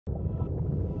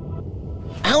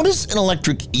how does an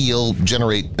electric eel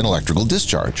generate an electrical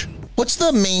discharge? What's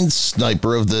the main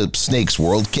sniper of the snake's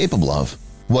world capable of?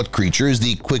 What creature is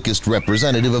the quickest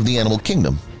representative of the animal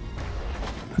kingdom?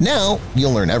 Now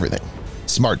you'll learn everything.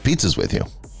 Smart Pizza's with you.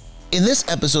 In this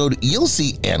episode, you'll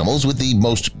see animals with the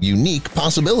most unique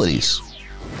possibilities.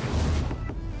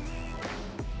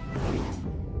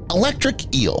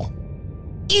 Electric eel.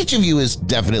 Each of you has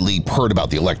definitely heard about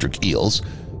the electric eels,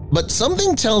 but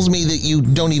something tells me that you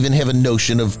don't even have a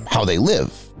notion of how they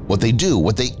live, what they do,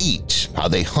 what they eat, how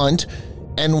they hunt,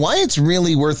 and why it's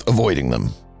really worth avoiding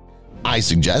them. I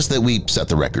suggest that we set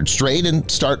the record straight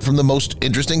and start from the most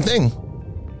interesting thing.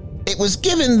 It was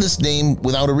given this name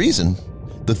without a reason.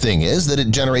 The thing is that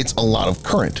it generates a lot of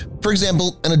current. For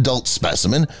example, an adult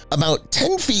specimen, about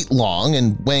 10 feet long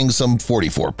and weighing some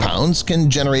 44 pounds, can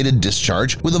generate a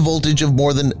discharge with a voltage of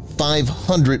more than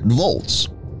 500 volts.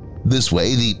 This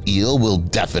way, the eel will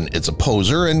deafen its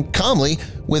opposer and calmly,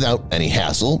 without any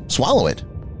hassle, swallow it.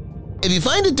 If you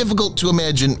find it difficult to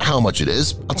imagine how much it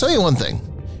is, I'll tell you one thing.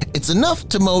 It's enough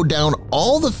to mow down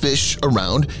all the fish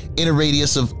around in a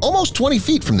radius of almost 20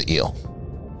 feet from the eel.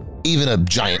 Even a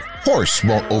giant horse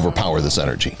won't overpower this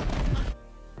energy.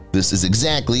 This is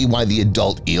exactly why the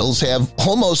adult eels have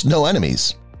almost no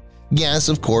enemies. Yes,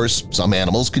 of course, some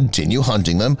animals continue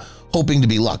hunting them, hoping to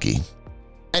be lucky.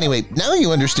 Anyway, now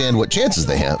you understand what chances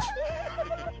they have.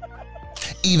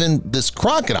 Even this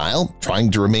crocodile, trying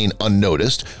to remain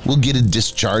unnoticed, will get a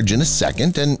discharge in a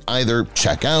second and either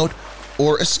check out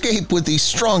or escape with the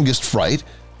strongest fright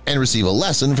and receive a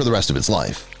lesson for the rest of its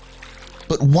life.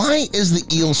 But why is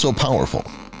the eel so powerful?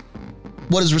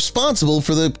 What is responsible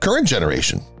for the current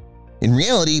generation? In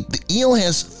reality, the eel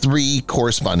has 3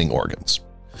 corresponding organs.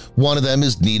 One of them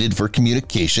is needed for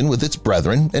communication with its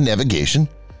brethren and navigation.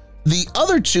 The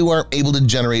other 2 are able to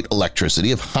generate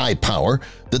electricity of high power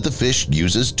that the fish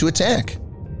uses to attack.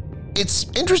 It's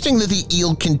interesting that the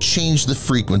eel can change the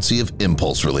frequency of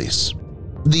impulse release,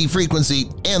 the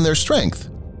frequency and their strength.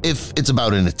 If it's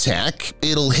about an attack,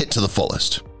 it'll hit to the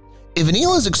fullest. If an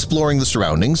eel is exploring the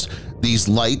surroundings, these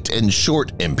light and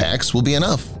short impacts will be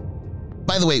enough.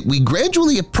 By the way, we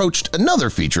gradually approached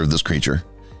another feature of this creature.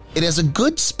 It has a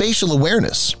good spatial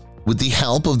awareness with the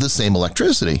help of the same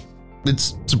electricity.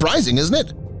 It's surprising, isn't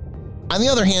it? On the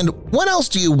other hand, what else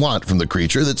do you want from the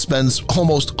creature that spends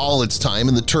almost all its time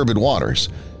in the turbid waters?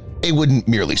 It wouldn't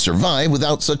merely survive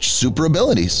without such super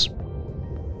abilities.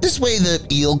 This way, the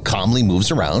eel calmly moves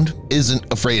around,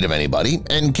 isn't afraid of anybody,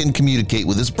 and can communicate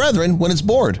with its brethren when it's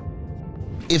bored.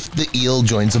 If the eel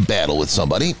joins a battle with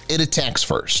somebody, it attacks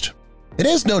first. It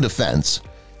has no defense.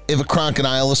 If a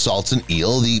crocodile assaults an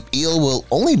eel, the eel will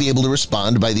only be able to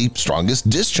respond by the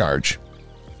strongest discharge.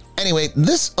 Anyway,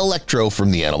 this electro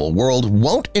from the animal world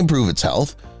won't improve its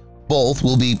health. Both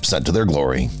will be sent to their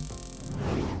glory.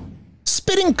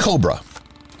 Spitting cobra.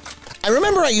 I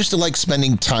remember I used to like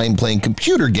spending time playing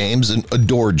computer games and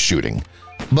adored shooting,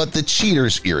 but the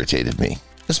cheaters irritated me,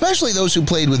 especially those who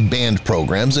played with banned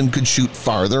programs and could shoot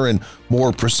farther and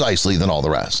more precisely than all the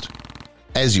rest.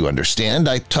 As you understand,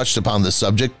 I touched upon this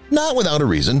subject not without a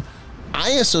reason.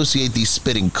 I associate the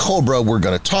spitting cobra we're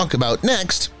going to talk about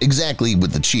next exactly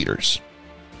with the cheaters.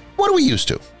 What are we used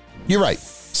to? You're right,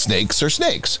 snakes are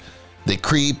snakes. They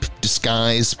creep,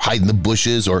 disguise, hide in the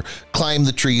bushes, or climb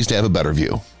the trees to have a better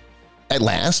view. At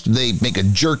last, they make a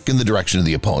jerk in the direction of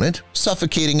the opponent,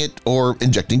 suffocating it or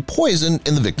injecting poison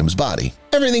in the victim's body.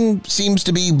 Everything seems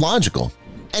to be logical.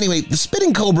 Anyway, the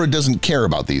spitting cobra doesn't care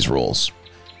about these rules.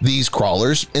 These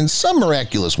crawlers, in some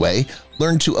miraculous way,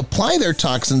 learn to apply their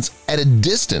toxins at a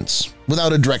distance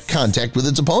without a direct contact with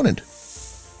its opponent.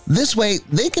 This way,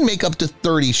 they can make up to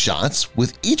 30 shots,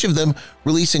 with each of them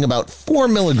releasing about 4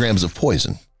 milligrams of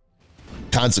poison.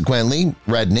 Consequently,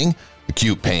 reddening,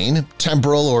 acute pain,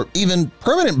 temporal, or even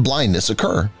permanent blindness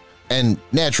occur, and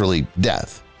naturally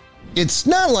death. It's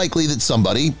not likely that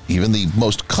somebody, even the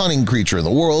most cunning creature in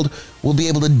the world, will be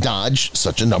able to dodge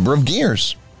such a number of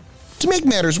gears. To make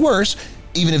matters worse,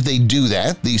 even if they do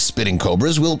that, these spitting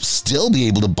cobras will still be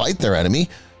able to bite their enemy,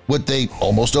 what they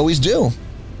almost always do.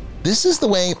 This is the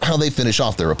way how they finish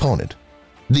off their opponent.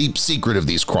 The secret of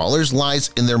these crawlers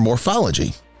lies in their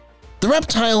morphology. The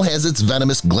reptile has its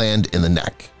venomous gland in the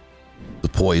neck. The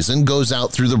poison goes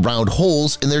out through the round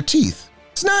holes in their teeth.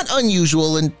 It's not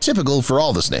unusual and typical for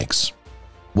all the snakes.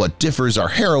 What differs our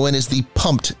heroine is the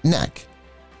pumped neck.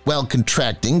 While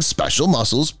contracting, special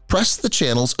muscles press the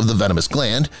channels of the venomous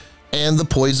gland, and the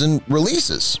poison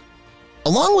releases.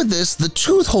 Along with this, the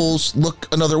tooth holes look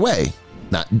another way,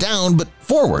 not down but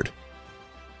forward.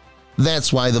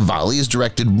 That's why the volley is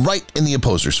directed right in the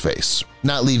opposer's face,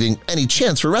 not leaving any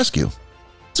chance for rescue.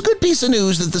 It's a good piece of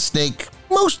news that the snake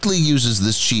mostly uses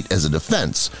this cheat as a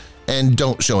defense and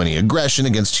don't show any aggression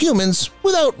against humans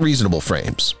without reasonable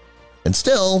frames. And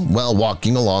still, while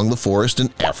walking along the forest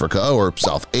in Africa or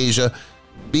South Asia,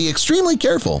 be extremely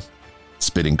careful.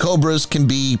 Spitting cobras can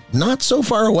be not so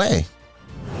far away.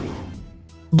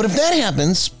 But if that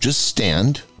happens, just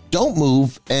stand, don't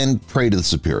move, and pray to the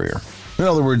superior. In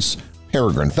other words,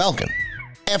 peregrine falcon.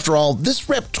 After all, this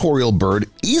raptorial bird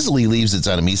easily leaves its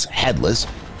enemies headless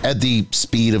at the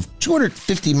speed of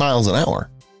 250 miles an hour.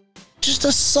 Just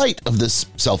a sight of this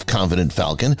self-confident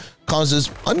falcon causes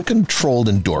uncontrolled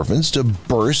endorphins to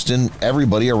burst in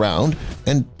everybody around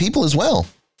and people as well.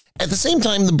 At the same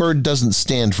time, the bird doesn't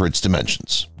stand for its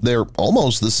dimensions. They're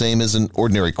almost the same as an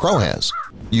ordinary crow has.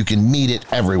 You can meet it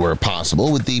everywhere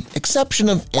possible with the exception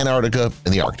of Antarctica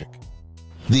and the Arctic.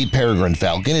 The peregrine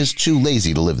falcon is too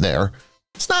lazy to live there.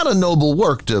 It's not a noble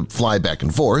work to fly back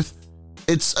and forth.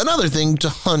 It's another thing to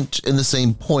hunt in the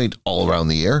same point all around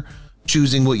the year,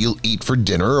 choosing what you'll eat for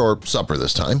dinner or supper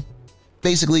this time.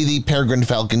 Basically, the peregrine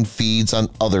falcon feeds on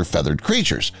other feathered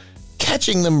creatures,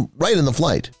 catching them right in the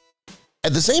flight.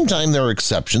 At the same time, there are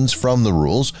exceptions from the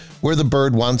rules where the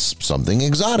bird wants something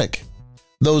exotic.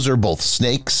 Those are both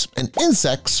snakes and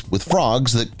insects with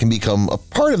frogs that can become a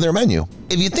part of their menu.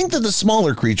 If you think that the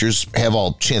smaller creatures have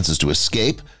all chances to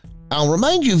escape, I'll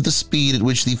remind you of the speed at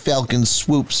which the falcon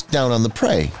swoops down on the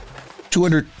prey,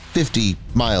 250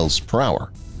 miles per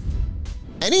hour.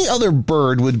 Any other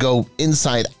bird would go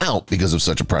inside out because of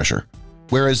such a pressure,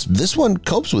 whereas this one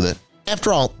copes with it.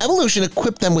 After all, evolution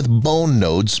equipped them with bone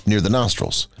nodes near the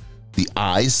nostrils. The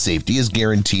eye's safety is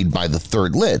guaranteed by the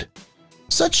third lid.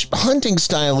 Such hunting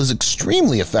style is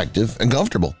extremely effective and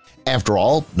comfortable. After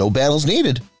all, no battles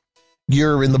needed.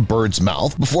 You're in the bird's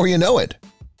mouth before you know it.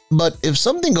 But if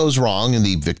something goes wrong and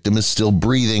the victim is still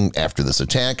breathing after this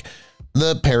attack,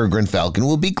 the peregrine falcon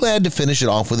will be glad to finish it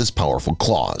off with his powerful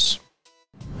claws.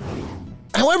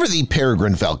 However the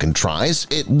peregrine falcon tries,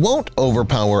 it won't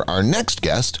overpower our next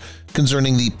guest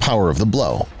concerning the power of the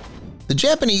blow, the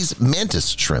Japanese mantis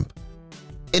shrimp.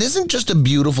 It isn't just a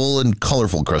beautiful and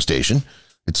colorful crustacean.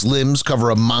 Its limbs cover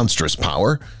a monstrous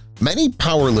power many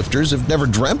powerlifters have never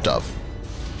dreamt of.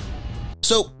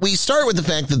 So we start with the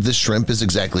fact that this shrimp is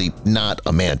exactly not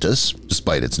a mantis,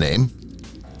 despite its name.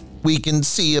 We can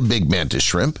see a big mantis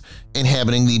shrimp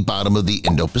inhabiting the bottom of the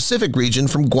Indo-Pacific region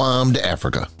from Guam to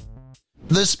Africa.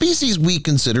 The species we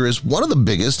consider as one of the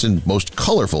biggest and most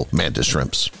colorful mantis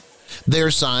shrimps.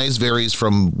 Their size varies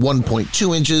from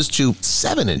 1.2 inches to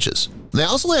 7 inches. They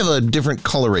also have a different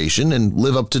coloration and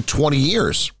live up to 20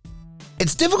 years.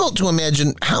 It's difficult to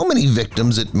imagine how many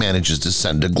victims it manages to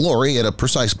send to glory at a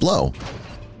precise blow.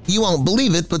 You won't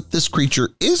believe it, but this creature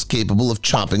is capable of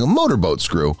chopping a motorboat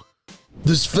screw.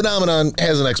 This phenomenon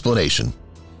has an explanation.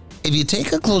 If you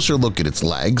take a closer look at its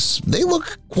legs, they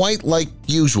look quite like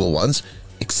usual ones,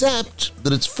 except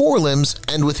that its forelimbs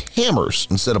end with hammers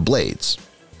instead of blades.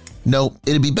 No,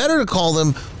 it'd be better to call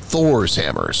them Thor's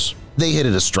hammers. They hit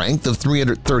at a strength of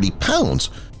 330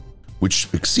 pounds, which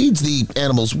exceeds the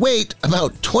animal's weight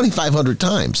about 2,500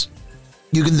 times.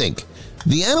 You can think,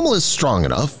 the animal is strong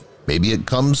enough, maybe it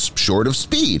comes short of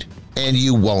speed, and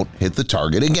you won't hit the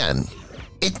target again.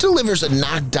 It delivers a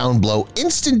knockdown blow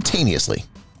instantaneously.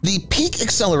 The peak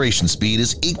acceleration speed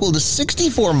is equal to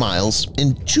 64 miles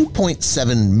in 2.7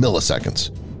 milliseconds.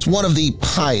 It's one of the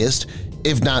highest,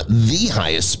 if not the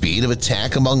highest speed of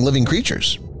attack among living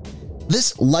creatures.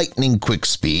 This lightning-quick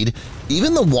speed,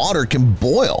 even the water can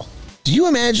boil. Do you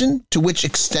imagine to which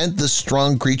extent this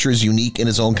strong creature is unique in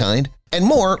its own kind? And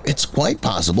more, it's quite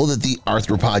possible that the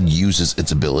arthropod uses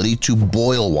its ability to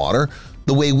boil water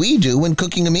the way we do when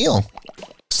cooking a meal.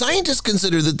 Scientists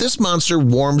consider that this monster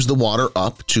warms the water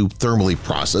up to thermally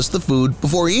process the food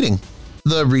before eating.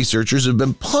 The researchers have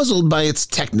been puzzled by its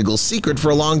technical secret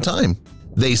for a long time.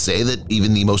 They say that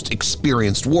even the most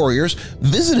experienced warriors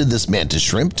visited this mantis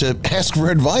shrimp to ask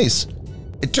for advice.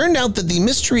 It turned out that the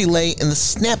mystery lay in the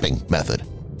snapping method.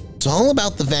 It's all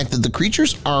about the fact that the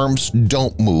creature's arms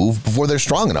don't move before they're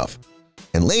strong enough,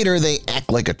 and later they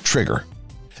act like a trigger.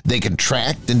 They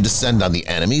contract and descend on the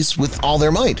enemies with all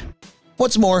their might.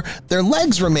 What's more, their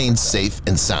legs remain safe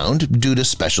and sound due to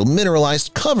special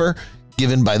mineralized cover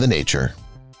given by the nature.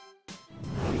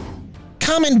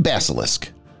 Common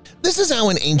basilisk. This is how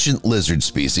an ancient lizard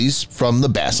species, from the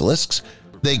basilisks,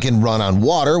 they can run on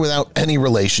water without any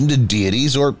relation to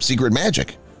deities or secret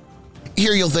magic.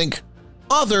 Here you'll think,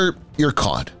 author, you're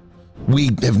caught.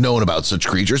 We have known about such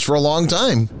creatures for a long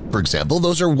time. For example,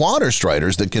 those are water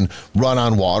striders that can run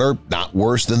on water not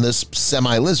worse than this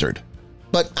semi-lizard.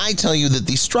 But I tell you that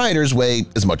the striders weigh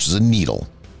as much as a needle,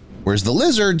 whereas the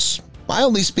lizards,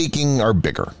 mildly speaking, are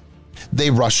bigger. They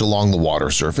rush along the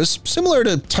water surface, similar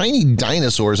to tiny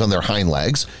dinosaurs on their hind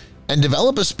legs, and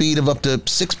develop a speed of up to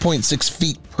 6.6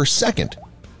 feet per second.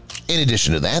 In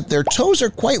addition to that, their toes are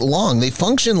quite long. They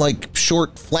function like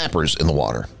short flappers in the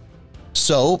water.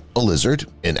 So, a lizard,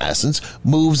 in essence,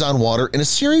 moves on water in a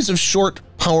series of short,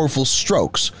 powerful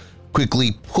strokes,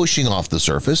 quickly pushing off the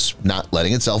surface, not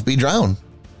letting itself be drowned.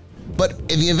 But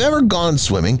if you've ever gone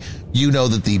swimming, you know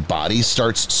that the body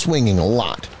starts swinging a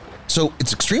lot. So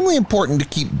it's extremely important to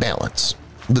keep balance.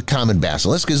 The common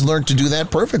basilisk has learned to do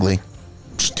that perfectly.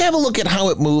 Just have a look at how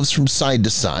it moves from side to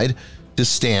side to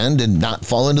stand and not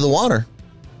fall into the water.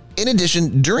 In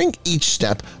addition, during each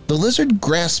step, the lizard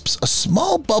grasps a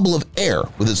small bubble of air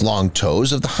with its long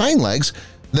toes of the hind legs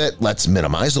that lets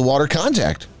minimize the water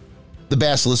contact. The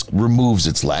basilisk removes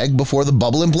its leg before the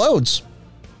bubble implodes.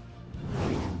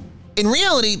 In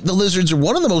reality, the lizards are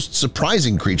one of the most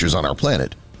surprising creatures on our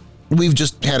planet. We've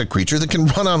just had a creature that can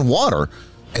run on water,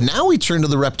 and now we turn to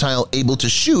the reptile able to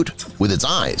shoot with its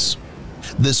eyes.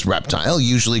 This reptile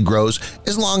usually grows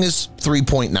as long as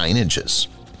 3.9 inches.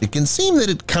 It can seem that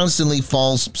it constantly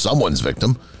falls someone's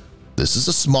victim. This is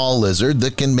a small lizard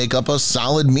that can make up a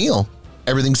solid meal.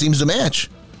 Everything seems to match.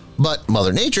 But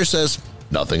Mother Nature says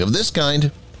nothing of this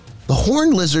kind. The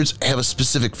horned lizards have a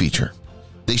specific feature.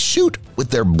 They shoot with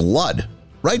their blood,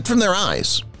 right from their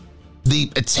eyes.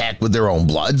 The attack with their own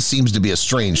blood seems to be a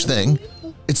strange thing.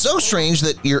 It's so strange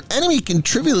that your enemy can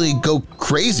trivially go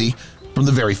crazy from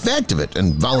the very fact of it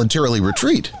and voluntarily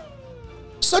retreat.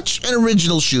 Such an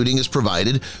original shooting is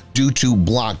provided due to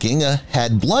blocking a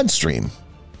head bloodstream.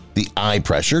 The eye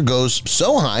pressure goes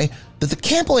so high that the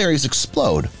capillaries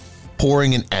explode,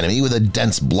 pouring an enemy with a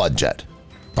dense blood jet.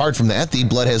 Apart from that, the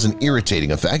blood has an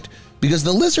irritating effect because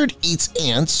the lizard eats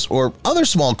ants or other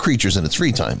small creatures in its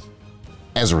free time.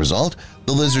 As a result,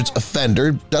 the lizard's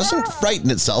offender doesn't frighten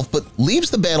itself but leaves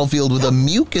the battlefield with a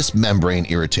mucous membrane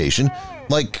irritation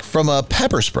like from a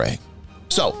pepper spray.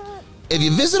 So, if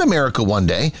you visit America one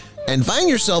day and find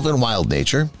yourself in wild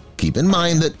nature, keep in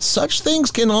mind that such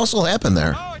things can also happen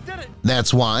there.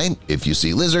 That's why, if you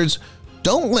see lizards,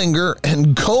 don't linger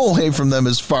and go away from them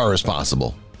as far as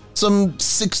possible, some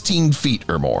 16 feet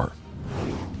or more.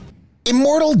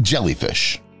 Immortal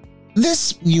jellyfish.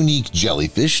 This unique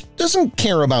jellyfish doesn't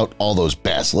care about all those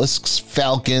basilisks,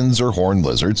 falcons, or horned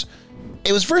lizards.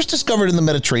 It was first discovered in the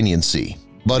Mediterranean Sea,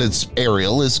 but its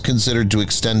areal is considered to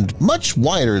extend much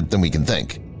wider than we can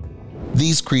think.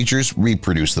 These creatures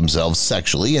reproduce themselves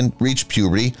sexually and reach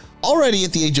puberty already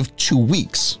at the age of 2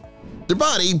 weeks. Their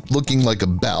body, looking like a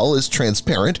bell, is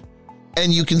transparent,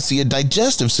 and you can see a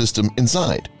digestive system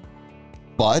inside.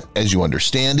 But, as you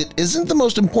understand, it isn't the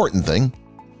most important thing.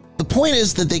 The point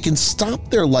is that they can stop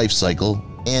their life cycle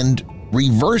and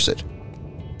reverse it.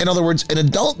 In other words, an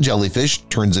adult jellyfish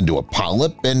turns into a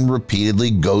polyp and repeatedly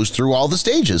goes through all the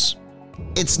stages.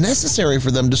 It's necessary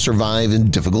for them to survive in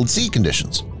difficult sea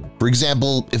conditions. For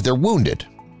example, if they're wounded.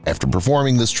 After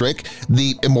performing this trick,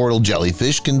 the immortal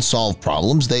jellyfish can solve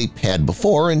problems they had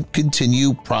before and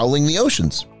continue prowling the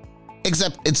oceans.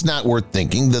 Except it's not worth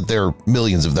thinking that there are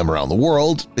millions of them around the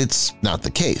world. It's not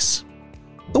the case.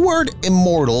 The word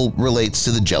immortal relates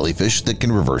to the jellyfish that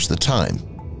can reverse the time.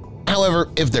 However,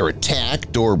 if they're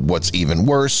attacked or what's even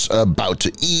worse, about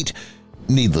to eat,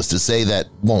 needless to say that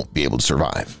won't be able to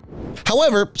survive.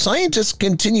 However, scientists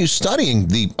continue studying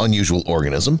the unusual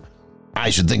organism. I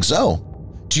should think so.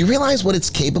 Do you realize what it's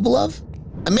capable of?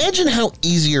 Imagine how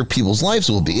easier people's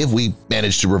lives will be if we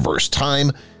manage to reverse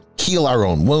time, heal our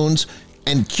own wounds,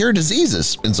 and cure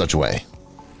diseases in such a way.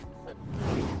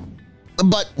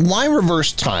 But why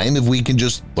reverse time if we can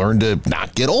just learn to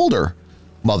not get older?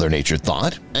 Mother Nature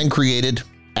thought and created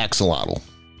axolotl.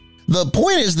 The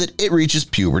point is that it reaches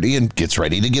puberty and gets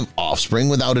ready to give offspring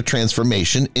without a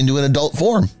transformation into an adult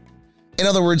form. In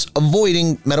other words,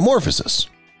 avoiding metamorphosis.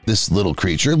 This little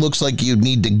creature looks like you'd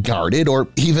need to guard it or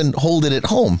even hold it at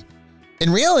home.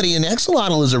 In reality, an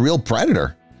axolotl is a real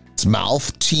predator. Its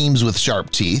mouth teems with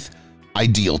sharp teeth,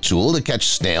 ideal tool to catch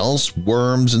snails,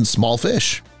 worms, and small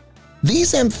fish.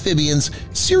 These amphibians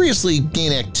seriously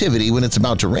gain activity when it's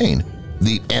about to rain.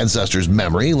 The ancestors'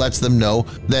 memory lets them know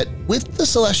that with the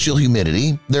celestial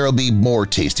humidity, there will be more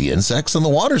tasty insects on the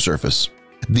water surface.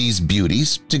 These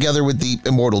beauties, together with the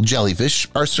immortal jellyfish,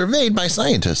 are surveyed by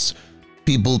scientists.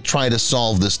 People try to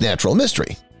solve this natural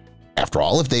mystery. After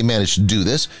all, if they manage to do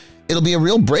this, it'll be a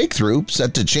real breakthrough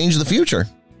set to change the future.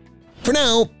 For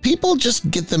now, people just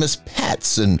get them as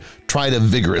pets and try to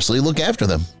vigorously look after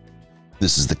them.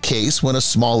 This is the case when a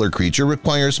smaller creature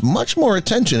requires much more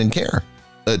attention and care.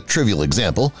 A trivial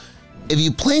example, if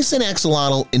you place an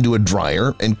axolotl into a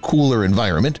drier and cooler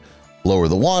environment, Lower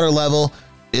the water level,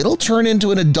 it'll turn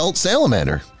into an adult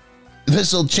salamander.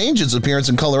 This'll change its appearance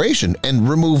and coloration and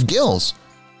remove gills.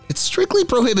 It's strictly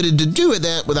prohibited to do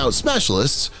that without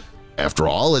specialists. After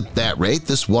all, at that rate,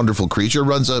 this wonderful creature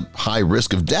runs a high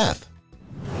risk of death.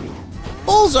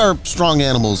 Bulls are strong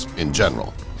animals in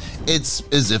general. It's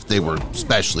as if they were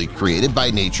specially created by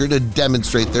nature to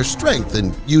demonstrate their strength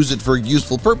and use it for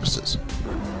useful purposes.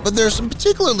 But there are some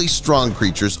particularly strong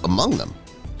creatures among them.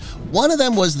 One of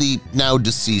them was the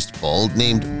now-deceased bull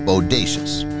named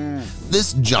Bodacious.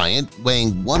 This giant,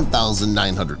 weighing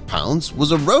 1,900 pounds,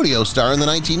 was a rodeo star in the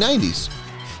 1990s.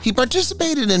 He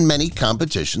participated in many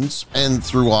competitions and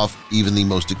threw off even the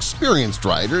most experienced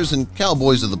riders and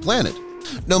cowboys of the planet.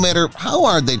 No matter how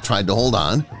hard they tried to hold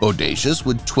on, Bodacious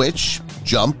would twitch,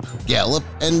 jump, gallop,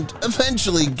 and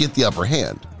eventually get the upper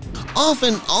hand.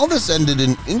 Often, all this ended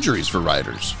in injuries for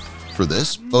riders. For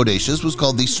this, Bodacious was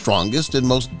called the strongest and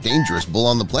most dangerous bull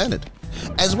on the planet,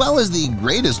 as well as the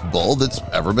greatest bull that's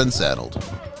ever been saddled.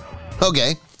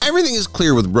 Okay, everything is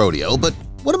clear with rodeo, but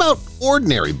what about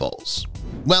ordinary bulls?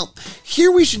 Well,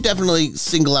 here we should definitely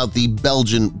single out the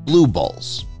Belgian blue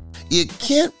bulls. You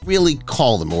can't really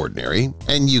call them ordinary,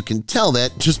 and you can tell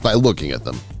that just by looking at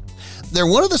them. They're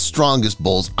one of the strongest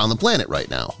bulls on the planet right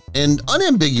now, and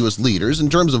unambiguous leaders in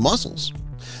terms of muscles.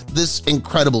 This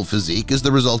incredible physique is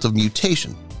the result of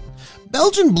mutation.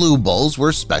 Belgian blue bulls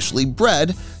were specially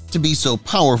bred to be so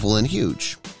powerful and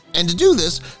huge. And to do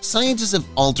this, scientists have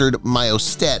altered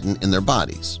myostatin in their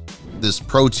bodies. This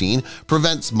protein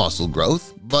prevents muscle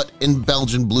growth, but in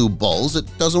Belgian blue bulls it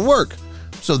doesn't work,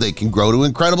 so they can grow to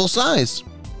incredible size.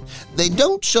 They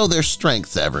don't show their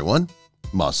strength to everyone.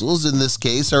 Muscles, in this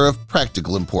case, are of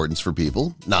practical importance for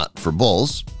people, not for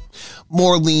bulls.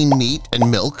 More lean meat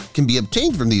and milk can be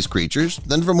obtained from these creatures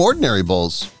than from ordinary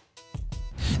bulls.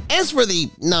 As for the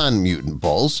non-mutant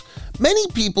bulls, many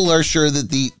people are sure that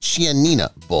the Chianina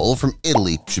bull from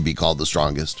Italy should be called the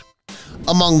strongest.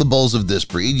 Among the bulls of this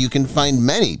breed, you can find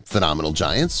many phenomenal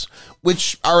giants,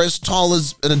 which are as tall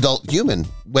as an adult human,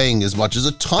 weighing as much as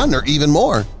a ton or even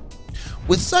more.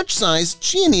 With such size,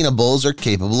 Chianina bulls are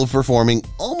capable of performing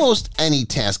almost any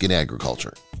task in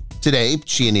agriculture. Today,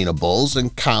 Chianina bulls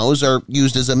and cows are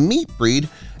used as a meat breed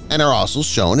and are also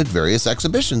shown at various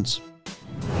exhibitions.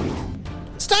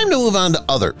 It's time to move on to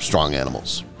other strong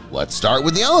animals. Let's start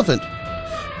with the elephant.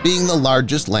 Being the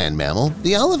largest land mammal,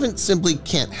 the elephant simply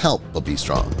can't help but be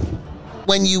strong.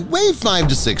 When you weigh 5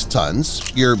 to 6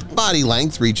 tons, your body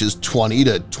length reaches 20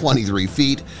 to 23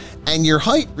 feet, and your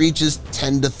height reaches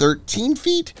 10 to 13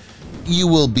 feet, you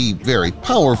will be very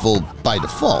powerful by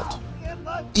default.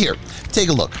 Here, take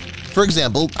a look. For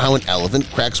example, how an elephant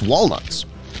cracks walnuts.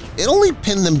 It only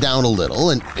pinned them down a little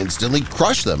and instantly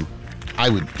crushed them. I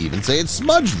would even say it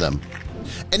smudged them.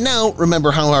 And now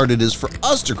remember how hard it is for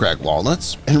us to crack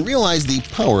walnuts and realize the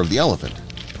power of the elephant.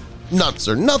 Nuts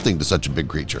are nothing to such a big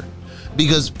creature,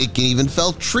 because it can even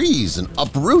fell trees and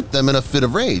uproot them in a fit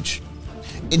of rage.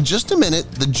 In just a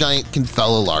minute, the giant can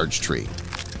fell a large tree.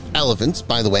 Elephants,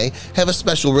 by the way, have a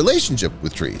special relationship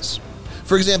with trees.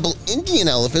 For example, Indian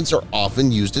elephants are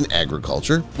often used in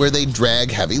agriculture, where they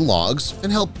drag heavy logs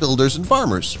and help builders and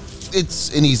farmers.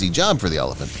 It's an easy job for the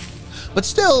elephant. But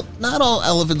still, not all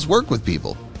elephants work with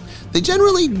people. They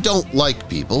generally don't like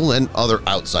people and other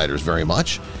outsiders very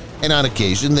much, and on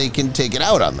occasion they can take it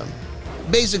out on them.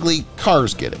 Basically,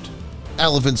 cars get it.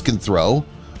 Elephants can throw,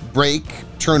 break,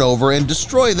 turn over, and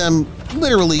destroy them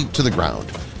literally to the ground,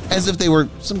 as if they were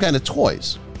some kind of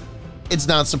toys. It's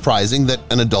not surprising that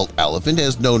an adult elephant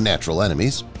has no natural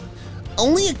enemies.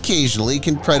 Only occasionally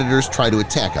can predators try to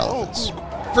attack elephants.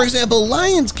 For example,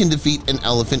 lions can defeat an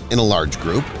elephant in a large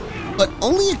group, but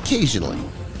only occasionally.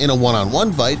 In a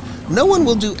one-on-one fight, no one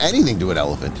will do anything to an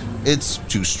elephant. It's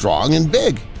too strong and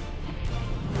big.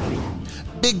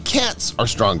 Big cats are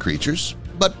strong creatures,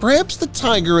 but perhaps the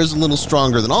tiger is a little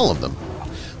stronger than all of them.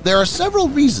 There are several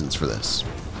reasons for this.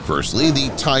 Firstly,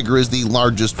 the tiger is the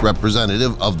largest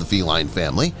representative of the feline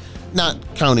family, not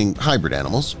counting hybrid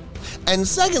animals. And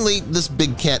secondly, this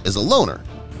big cat is a loner.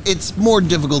 It's more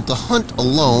difficult to hunt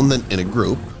alone than in a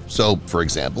group. So, for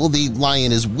example, the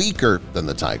lion is weaker than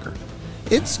the tiger.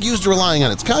 It's used to relying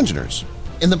on its congeners.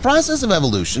 In the process of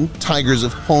evolution, tigers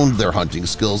have honed their hunting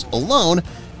skills alone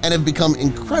and have become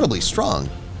incredibly strong.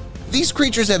 These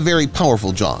creatures have very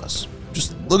powerful jaws.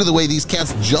 Just look at the way these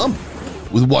cats jump.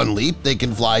 With one leap, they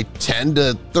can fly 10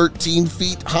 to 13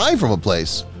 feet high from a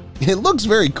place. It looks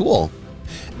very cool.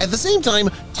 At the same time,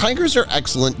 tigers are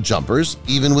excellent jumpers,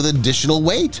 even with additional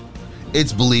weight.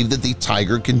 It's believed that the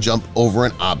tiger can jump over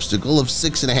an obstacle of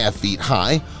 6.5 feet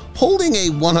high, holding a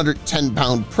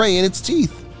 110-pound prey in its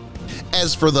teeth.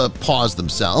 As for the paws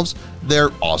themselves,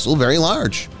 they're also very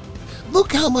large.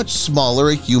 Look how much smaller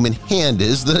a human hand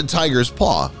is than a tiger's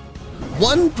paw.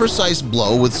 One precise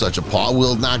blow with such a paw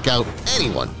will knock out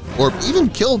anyone or even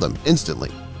kill them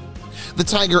instantly. The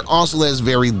tiger also has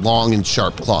very long and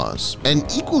sharp claws and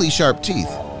equally sharp teeth.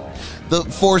 The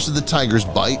force of the tiger's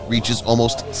bite reaches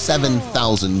almost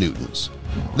 7,000 newtons.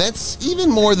 That's even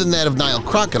more than that of Nile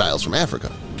crocodiles from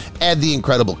Africa. Add the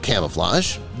incredible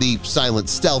camouflage, the silent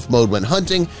stealth mode when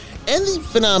hunting, and the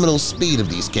phenomenal speed of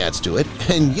these cats to it,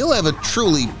 and you'll have a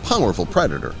truly powerful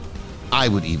predator. I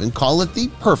would even call it the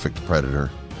perfect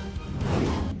predator.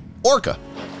 Orca.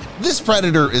 This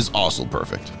predator is also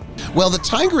perfect. While the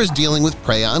tiger is dealing with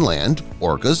prey on land,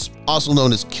 orcas, also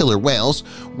known as killer whales,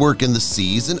 work in the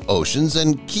seas and oceans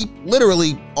and keep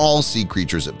literally all sea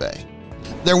creatures at bay.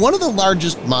 They're one of the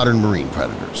largest modern marine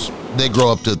predators. They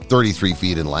grow up to 33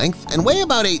 feet in length and weigh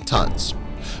about 8 tons.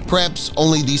 Perhaps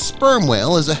only the sperm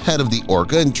whale is ahead of the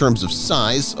orca in terms of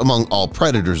size among all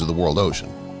predators of the world ocean.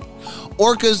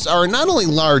 Orcas are not only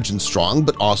large and strong,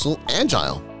 but also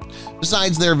agile.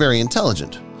 Besides, they're very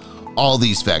intelligent. All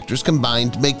these factors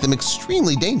combined make them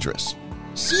extremely dangerous.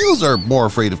 Seals are more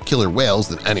afraid of killer whales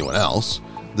than anyone else.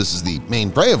 This is the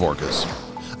main prey of orcas.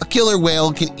 A killer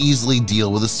whale can easily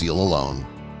deal with a seal alone.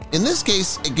 In this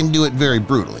case, it can do it very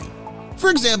brutally. For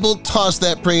example, toss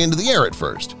that prey into the air at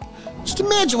first. Just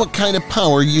imagine what kind of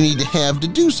power you need to have to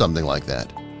do something like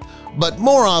that. But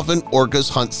more often, orcas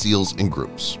hunt seals in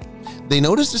groups. They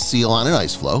notice a seal on an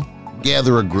ice floe,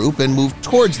 gather a group, and move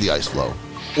towards the ice floe.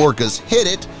 Orcas hit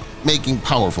it, making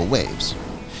powerful waves.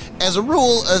 As a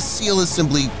rule, a seal is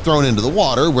simply thrown into the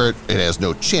water where it has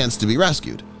no chance to be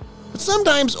rescued. But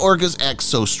sometimes orcas act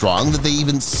so strong that they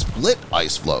even split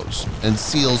ice floes, and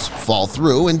seals fall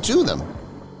through and to them.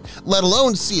 Let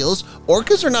alone seals,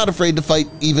 orcas are not afraid to fight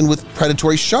even with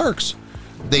predatory sharks.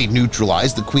 They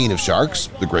neutralize the queen of sharks,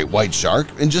 the great white shark,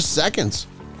 in just seconds.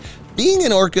 Being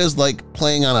an orca is like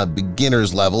playing on a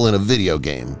beginner's level in a video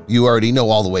game you already know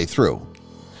all the way through.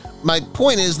 My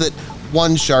point is that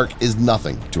one shark is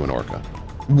nothing to an orca.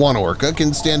 One orca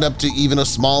can stand up to even a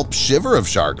small shiver of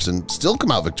sharks and still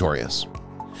come out victorious.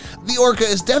 The orca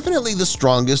is definitely the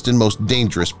strongest and most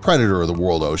dangerous predator of the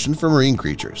world ocean for marine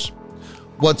creatures.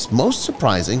 What's most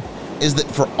surprising is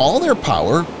that for all their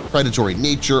power, predatory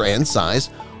nature, and size,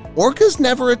 orcas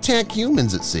never attack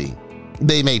humans at sea.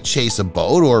 They may chase a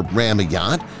boat or ram a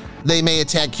yacht, they may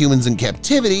attack humans in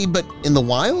captivity, but in the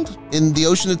wild, in the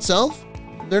ocean itself,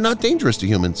 they're not dangerous to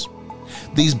humans.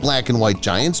 These black and white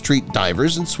giants treat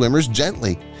divers and swimmers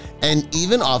gently, and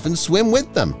even often swim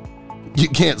with them. You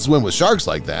can't swim with sharks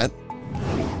like that.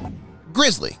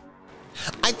 Grizzly.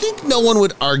 I think no one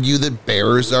would argue that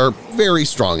bears are very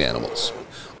strong animals.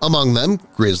 Among them,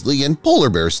 grizzly and polar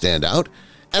bears stand out,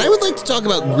 and I would like to talk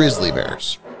about grizzly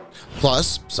bears.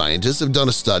 Plus, scientists have done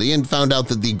a study and found out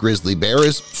that the grizzly bear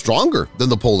is stronger than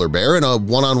the polar bear in a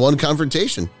one-on-one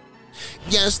confrontation.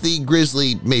 Yes, the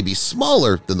grizzly may be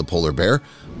smaller than the polar bear,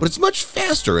 but it's much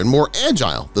faster and more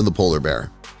agile than the polar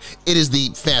bear. It is the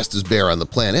fastest bear on the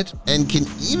planet and can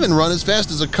even run as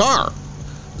fast as a car.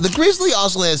 The grizzly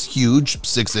also has huge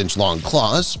 6-inch long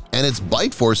claws, and its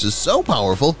bite force is so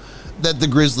powerful that the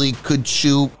grizzly could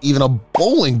chew even a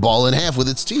bowling ball in half with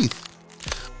its teeth.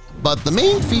 But the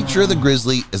main feature of the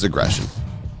grizzly is aggression.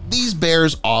 These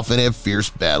bears often have fierce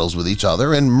battles with each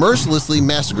other and mercilessly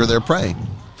massacre their prey.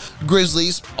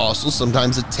 Grizzlies also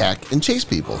sometimes attack and chase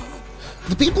people.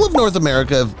 The people of North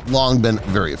America have long been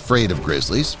very afraid of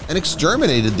grizzlies and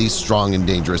exterminated these strong and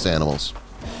dangerous animals.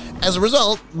 As a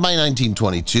result, by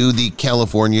 1922, the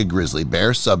California grizzly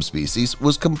bear subspecies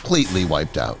was completely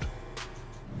wiped out.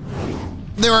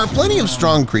 There are plenty of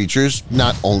strong creatures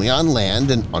not only on land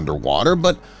and underwater,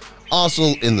 but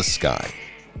also in the sky.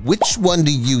 Which one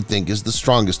do you think is the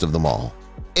strongest of them all?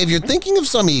 If you're thinking of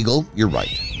some eagle, you're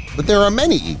right. But there are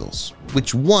many eagles.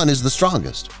 Which one is the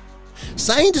strongest?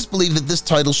 Scientists believe that this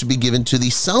title should be given to the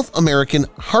South American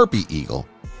harpy eagle,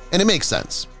 and it makes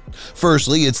sense.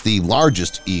 Firstly, it's the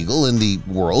largest eagle in the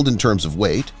world in terms of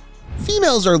weight.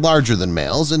 Females are larger than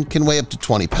males and can weigh up to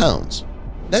 20 pounds.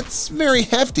 That's very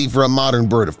hefty for a modern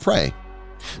bird of prey.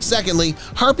 Secondly,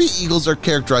 harpy eagles are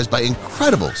characterized by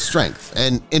incredible strength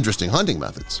and interesting hunting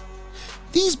methods.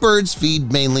 These birds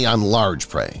feed mainly on large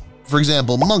prey, for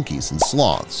example, monkeys and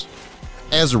sloths.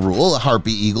 As a rule, a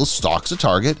harpy eagle stalks a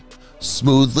target,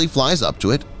 smoothly flies up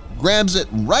to it, grabs it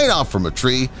right off from a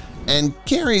tree, and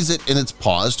carries it in its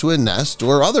paws to a nest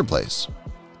or other place.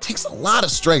 It takes a lot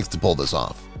of strength to pull this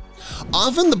off.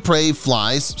 Often the prey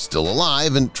flies still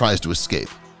alive and tries to escape,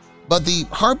 but the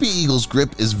harpy eagle's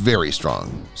grip is very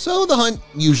strong, so the hunt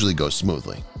usually goes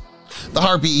smoothly. The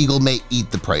harpy eagle may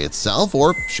eat the prey itself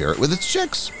or share it with its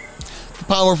chicks. The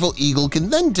powerful eagle can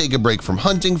then take a break from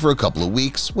hunting for a couple of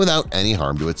weeks without any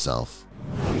harm to itself.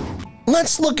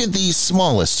 Let's look at the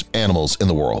smallest animals in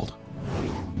the world.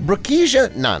 Crocodile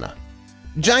nana.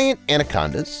 Giant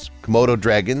anacondas, Komodo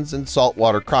dragons, and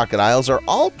saltwater crocodiles are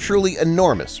all truly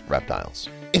enormous reptiles.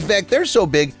 In fact, they're so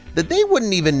big that they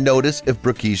wouldn't even notice if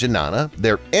Crocodile nana,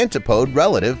 their antipode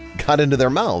relative, got into their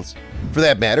mouths. For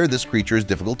that matter, this creature is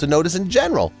difficult to notice in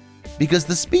general because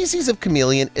the species of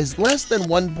chameleon is less than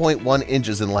 1.1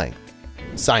 inches in length.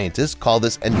 Scientists call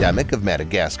this endemic of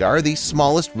Madagascar the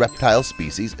smallest reptile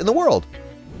species in the world.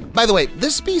 By the way,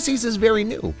 this species is very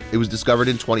new. It was discovered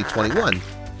in 2021.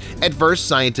 At first,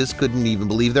 scientists couldn't even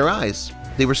believe their eyes.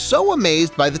 They were so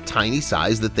amazed by the tiny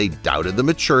size that they doubted the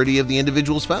maturity of the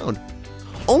individuals found.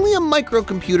 Only a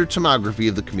microcomputer tomography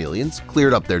of the chameleons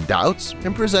cleared up their doubts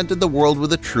and presented the world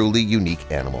with a truly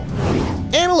unique animal.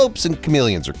 Antelopes and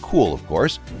chameleons are cool, of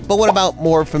course, but what about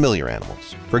more familiar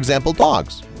animals? For example,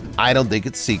 dogs. I don't think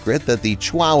it's secret that the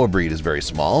Chihuahua breed is very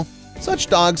small. Such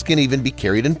dogs can even be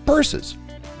carried in purses.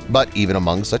 But even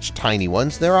among such tiny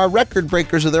ones, there are record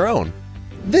breakers of their own.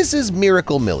 This is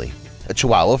Miracle Millie, a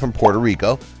Chihuahua from Puerto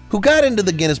Rico who got into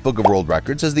the Guinness Book of World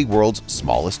Records as the world's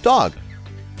smallest dog.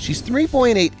 She's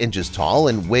 3.8 inches tall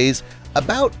and weighs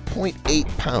about 0.8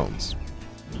 pounds.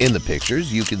 In the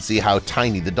pictures, you can see how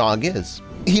tiny the dog is.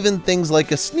 Even things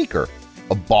like a sneaker,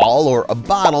 a ball, or a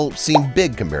bottle seem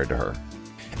big compared to her.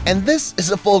 And this is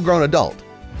a full-grown adult.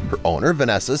 Her owner,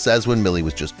 Vanessa, says when Millie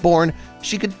was just born,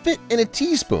 she could fit in a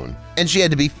teaspoon, and she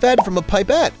had to be fed from a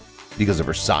pipette. Because of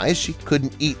her size, she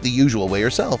couldn't eat the usual way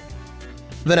herself.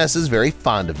 Vanessa is very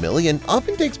fond of Millie and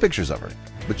often takes pictures of her,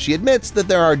 but she admits that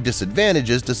there are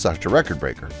disadvantages to such a record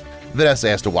breaker. Vanessa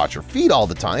has to watch her feet all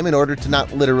the time in order to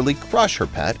not literally crush her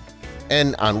pet,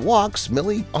 and on walks,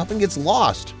 Millie often gets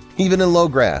lost, even in low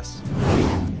grass.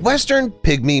 Western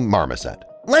pygmy marmoset.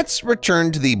 Let's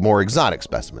return to the more exotic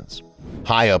specimens.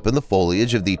 High up in the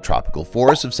foliage of the tropical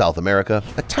forests of South America,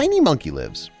 a tiny monkey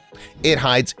lives. It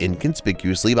hides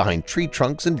inconspicuously behind tree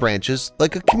trunks and branches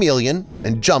like a chameleon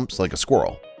and jumps like a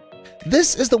squirrel.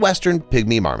 This is the Western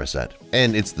pygmy marmoset,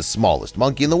 and it's the smallest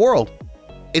monkey in the world.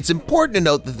 It's important to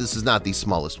note that this is not the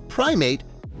smallest primate.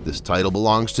 This title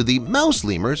belongs to the mouse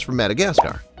lemurs from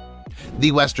Madagascar.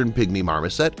 The Western pygmy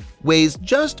marmoset weighs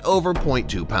just over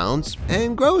 0.2 pounds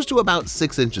and grows to about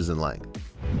 6 inches in length.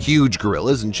 Huge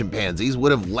gorillas and chimpanzees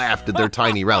would have laughed at their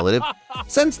tiny relative,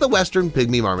 since the Western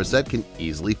pygmy marmoset can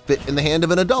easily fit in the hand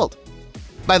of an adult.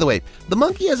 By the way, the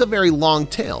monkey has a very long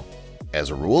tail. As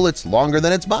a rule, it's longer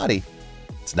than its body.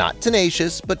 It's not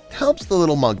tenacious, but helps the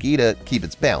little monkey to keep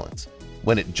its balance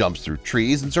when it jumps through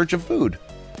trees in search of food,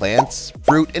 plants,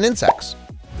 fruit, and insects.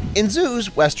 In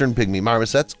zoos, Western pygmy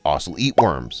marmosets also eat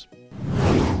worms.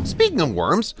 Speaking of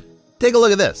worms, take a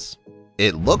look at this.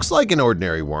 It looks like an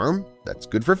ordinary worm. That's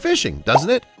good for fishing, doesn't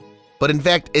it? But in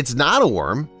fact, it's not a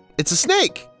worm, it's a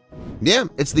snake. Yeah,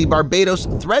 it's the Barbados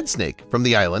thread snake from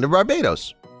the island of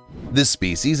Barbados. This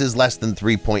species is less than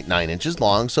 3.9 inches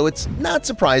long, so it's not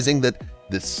surprising that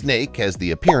this snake has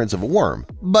the appearance of a worm,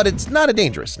 but it's not a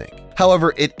dangerous snake.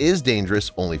 However, it is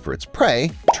dangerous only for its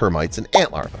prey, termites and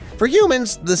ant larvae. For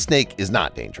humans, the snake is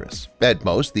not dangerous. At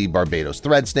most, the Barbados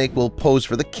thread snake will pose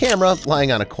for the camera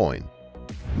lying on a coin.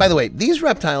 By the way, these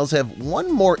reptiles have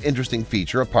one more interesting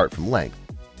feature apart from length.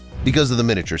 Because of the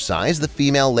miniature size, the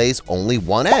female lays only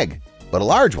one egg, but a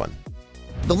large one.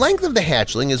 The length of the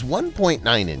hatchling is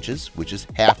 1.9 inches, which is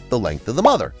half the length of the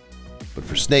mother. But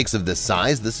for snakes of this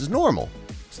size, this is normal.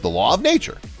 It's the law of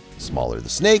nature. The smaller the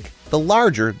snake, the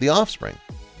larger the offspring.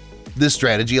 This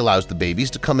strategy allows the babies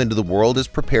to come into the world as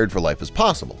prepared for life as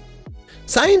possible.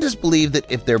 Scientists believe that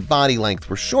if their body length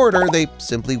were shorter, they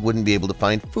simply wouldn't be able to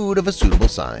find food of a suitable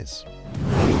size.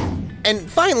 And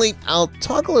finally, I'll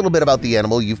talk a little bit about the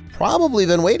animal you've probably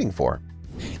been waiting for.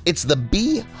 It's the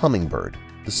bee hummingbird,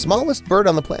 the smallest bird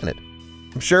on the planet.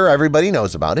 I'm sure everybody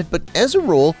knows about it, but as a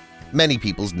rule, many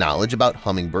people's knowledge about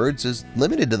hummingbirds is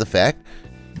limited to the fact,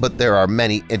 but there are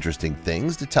many interesting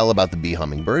things to tell about the bee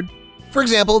hummingbird. For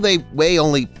example, they weigh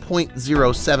only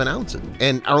 0.07 ounces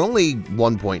and are only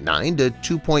 1.9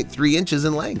 to 2.3 inches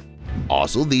in length.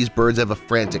 Also, these birds have a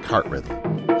frantic heart rhythm.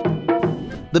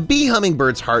 The bee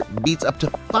hummingbird's heart beats up to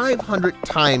 500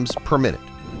 times per minute.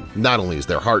 Not only is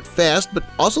their heart fast, but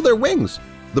also their wings.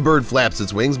 The bird flaps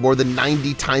its wings more than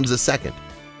 90 times a second.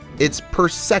 It's per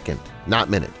second, not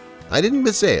minute. I didn't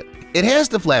missay it. It has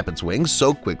to flap its wings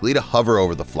so quickly to hover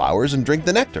over the flowers and drink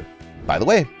the nectar. By the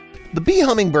way, the bee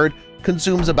hummingbird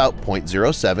consumes about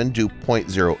 0.07 to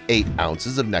 0.08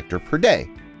 ounces of nectar per day,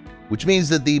 which means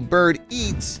that the bird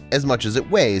eats as much as it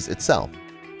weighs itself.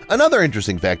 Another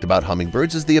interesting fact about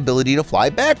hummingbirds is the ability to fly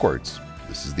backwards.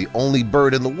 This is the only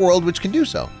bird in the world which can do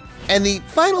so. And the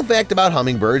final fact about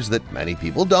hummingbirds that many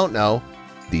people don't know,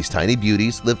 these tiny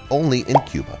beauties live only in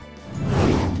Cuba.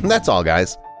 And that's all,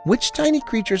 guys. Which tiny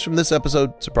creatures from this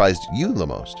episode surprised you the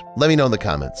most? Let me know in the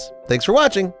comments. Thanks for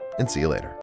watching, and see you later.